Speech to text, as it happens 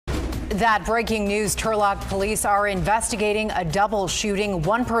That breaking news, Turlock police are investigating a double shooting.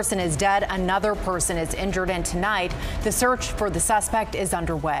 One person is dead, another person is injured, and tonight the search for the suspect is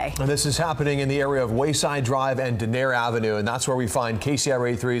underway. And this is happening in the area of Wayside Drive and Denair Avenue, and that's where we find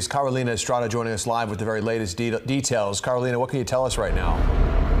KCRA 3's Carolina Estrada joining us live with the very latest details. Carolina, what can you tell us right now?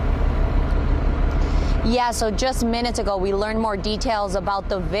 Yeah, so just minutes ago, we learned more details about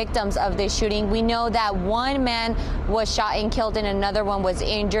the victims of this shooting. We know that one man was shot and killed and another one was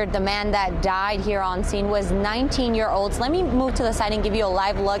injured. The man that died here on scene was 19-year-old. So let me move to the side and give you a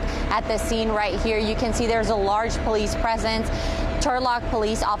live look at the scene right here. You can see there's a large police presence. Turlock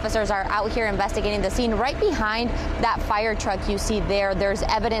police officers are out here investigating the scene. Right behind that fire truck you see there, there's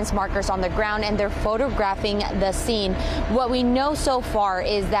evidence markers on the ground, and they're photographing the scene. What we know so far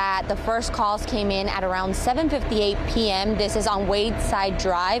is that the first calls came in at around 7:58 p.m. This is on Wayside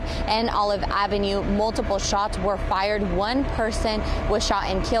Drive and Olive Avenue. Multiple shots were fired. One person was shot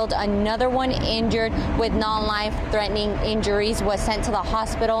and killed. Another one injured with non-life-threatening injuries was sent to the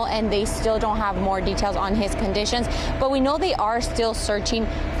hospital, and they still don't have more details on his conditions. But we know they are still searching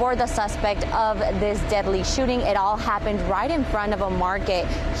for the suspect of this deadly shooting. It all happened right in front of a market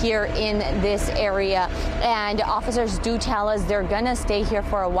here in this area, and officers do tell us they're gonna stay here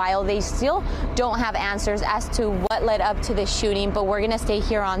for a while. They still don't have answers as to what led up to the shooting, but we're gonna stay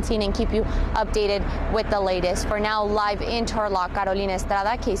here on scene and keep you updated with the latest. For now, live in Turlock, Carolina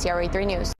Estrada, KCRA 3 News.